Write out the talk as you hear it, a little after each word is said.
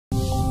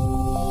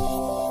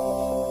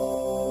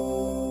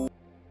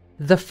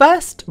The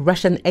first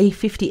Russian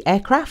A-50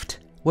 aircraft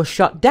was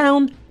shot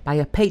down by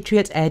a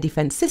Patriot air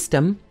defense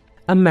system,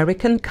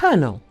 American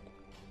Colonel.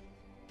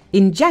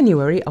 In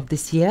January of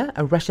this year,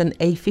 a Russian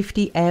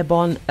A-50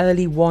 airborne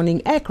early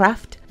warning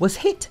aircraft was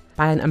hit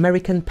by an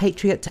American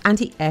Patriot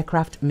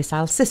anti-aircraft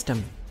missile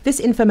system.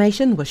 This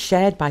information was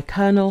shared by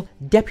Colonel,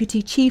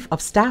 Deputy Chief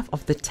of Staff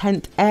of the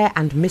 10th Air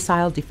and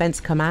Missile Defense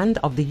Command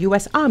of the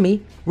US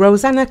Army,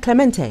 Rosanna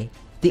Clemente.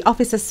 The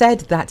officer said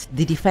that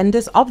the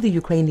defenders of the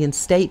Ukrainian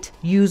state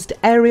used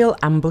aerial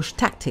ambush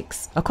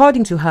tactics.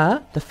 According to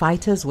her, the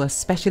fighters were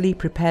specially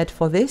prepared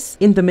for this.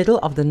 In the middle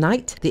of the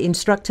night, the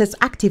instructors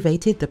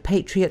activated the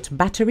Patriot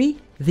battery.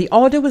 The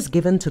order was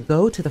given to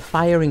go to the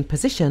firing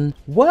position,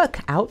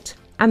 work out,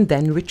 and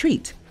then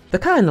retreat. The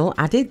colonel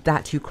added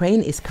that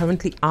Ukraine is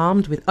currently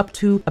armed with up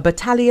to a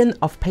battalion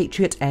of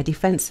Patriot air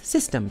defense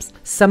systems.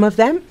 Some of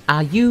them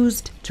are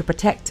used to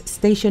protect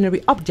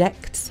stationary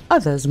objects,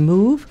 others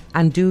move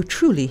and do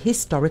truly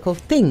historical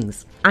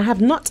things. I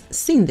have not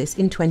seen this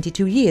in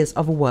 22 years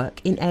of work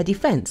in air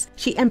defense,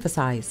 she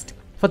emphasized.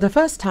 For the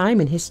first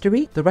time in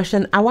history, the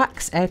Russian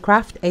AWACS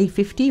aircraft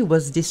A-50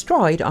 was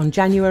destroyed on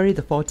January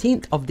the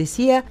 14th of this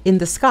year in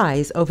the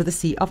skies over the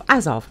Sea of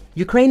Azov.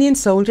 Ukrainian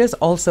soldiers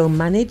also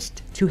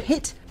managed to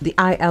hit the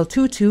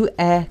Il-22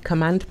 air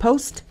command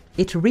post.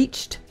 It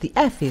reached the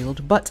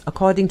airfield, but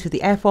according to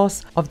the Air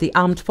Force of the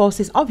Armed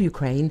Forces of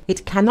Ukraine,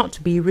 it cannot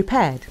be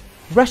repaired.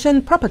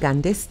 Russian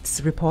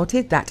propagandists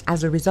reported that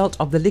as a result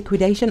of the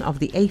liquidation of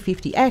the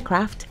A-50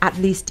 aircraft, at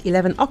least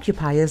 11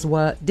 occupiers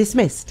were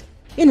dismissed.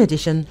 In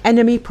addition,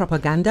 enemy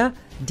propaganda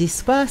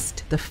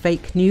dispersed the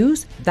fake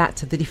news that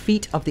the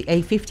defeat of the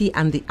A-50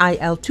 and the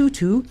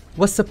Il-22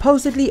 was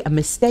supposedly a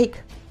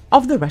mistake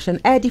of the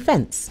Russian air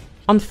defense.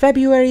 On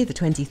February the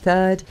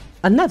 23rd,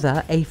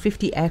 another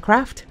A-50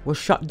 aircraft was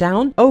shot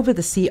down over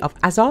the Sea of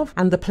Azov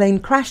and the plane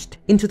crashed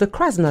into the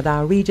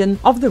Krasnodar region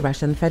of the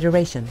Russian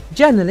Federation.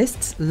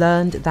 Journalists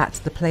learned that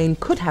the plane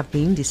could have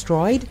been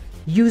destroyed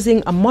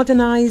using a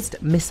modernized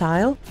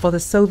missile for the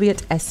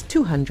Soviet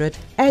S-200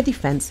 air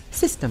defense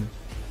system.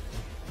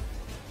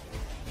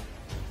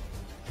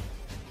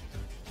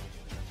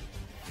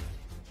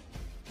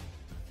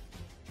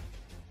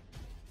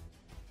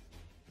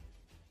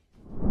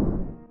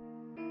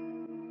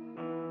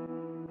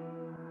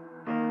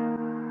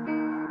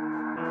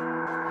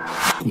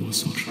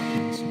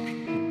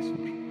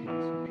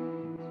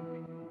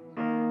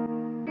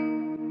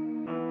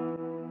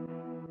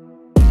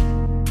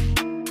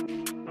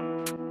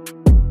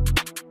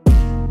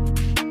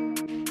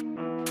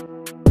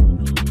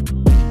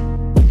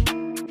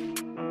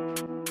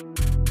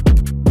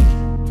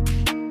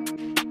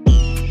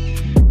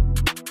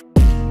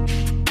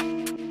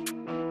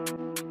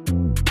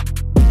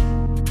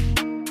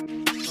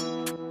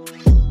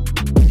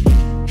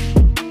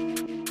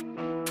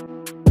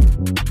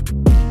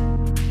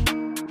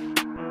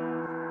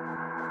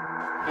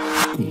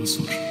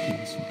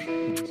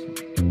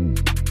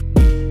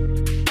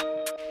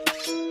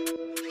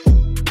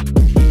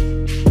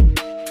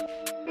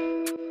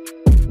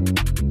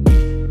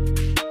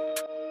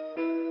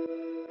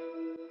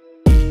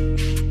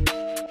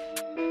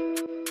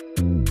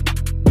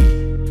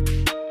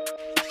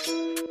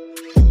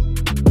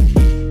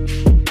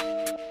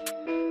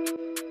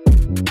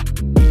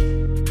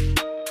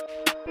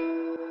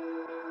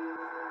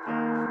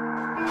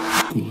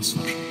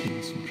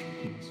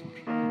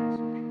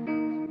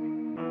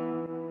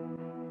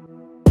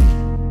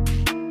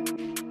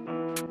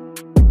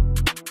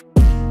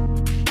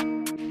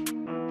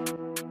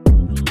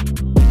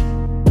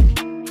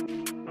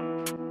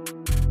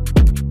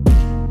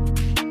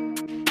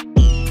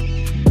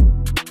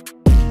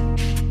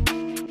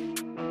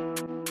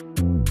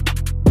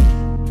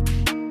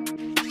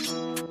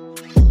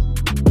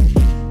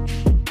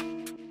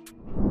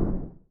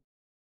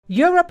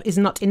 Europe is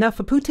not enough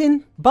for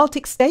Putin.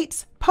 Baltic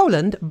states,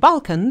 Poland,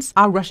 Balkans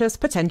are Russia's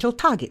potential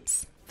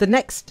targets. The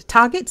next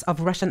targets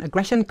of Russian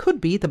aggression could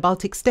be the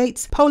Baltic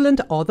states,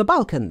 Poland or the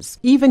Balkans.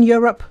 Even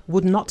Europe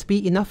would not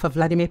be enough for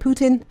Vladimir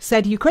Putin,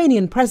 said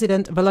Ukrainian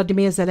President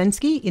Volodymyr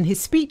Zelenski in his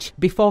speech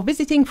before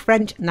visiting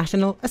French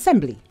National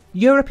Assembly.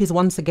 Europe is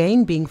once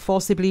again being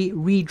forcibly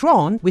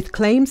redrawn with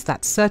claims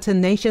that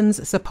certain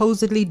nations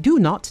supposedly do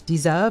not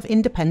deserve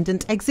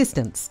independent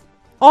existence.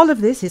 All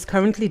of this is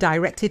currently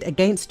directed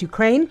against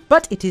Ukraine,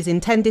 but it is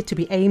intended to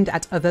be aimed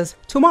at others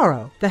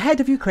tomorrow, the head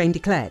of Ukraine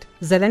declared.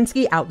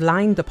 Zelensky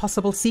outlined the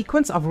possible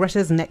sequence of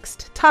Russia's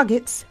next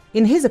targets.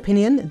 In his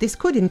opinion, this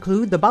could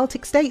include the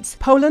Baltic states,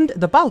 Poland,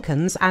 the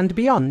Balkans, and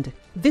beyond.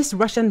 This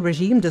Russian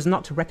regime does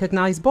not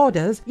recognize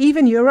borders.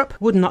 Even Europe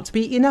would not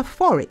be enough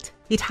for it.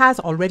 It has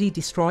already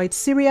destroyed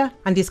Syria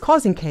and is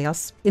causing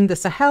chaos in the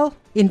Sahel,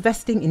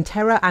 investing in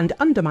terror and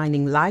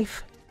undermining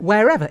life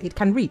wherever it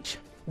can reach.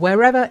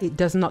 Wherever it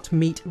does not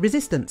meet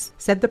resistance,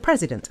 said the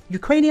president.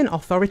 Ukrainian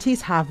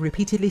authorities have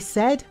repeatedly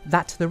said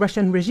that the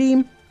Russian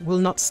regime will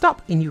not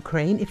stop in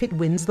Ukraine if it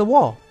wins the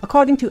war.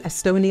 According to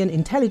Estonian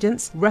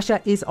intelligence, Russia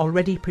is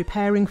already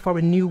preparing for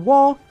a new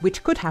war,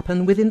 which could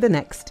happen within the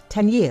next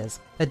 10 years.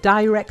 A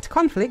direct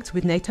conflict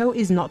with NATO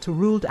is not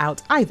ruled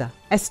out either.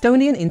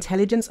 Estonian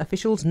intelligence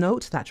officials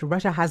note that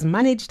Russia has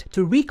managed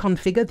to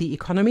reconfigure the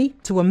economy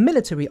to a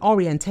military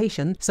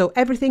orientation, so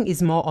everything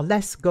is more or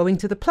less going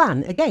to the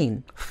plan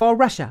again for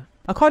Russia.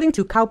 According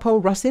to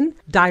Kaupo Rosin,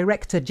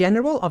 Director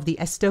General of the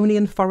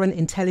Estonian Foreign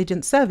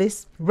Intelligence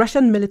Service,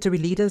 Russian military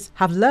leaders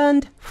have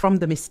learned from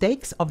the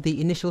mistakes of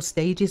the initial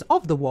stages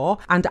of the war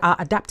and are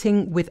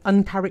adapting with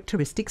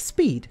uncharacteristic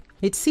speed.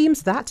 It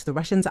seems that the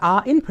Russians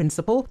are, in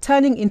principle,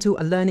 turning into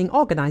a learning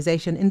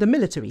organization in the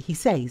military, he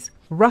says.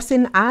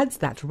 Rosin adds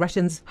that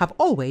Russians have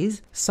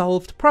always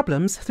solved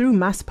problems through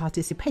mass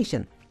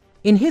participation.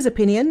 In his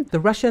opinion, the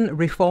Russian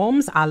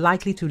reforms are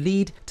likely to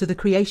lead to the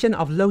creation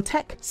of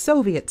low-tech,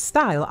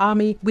 Soviet-style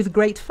army with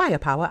great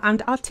firepower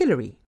and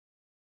artillery.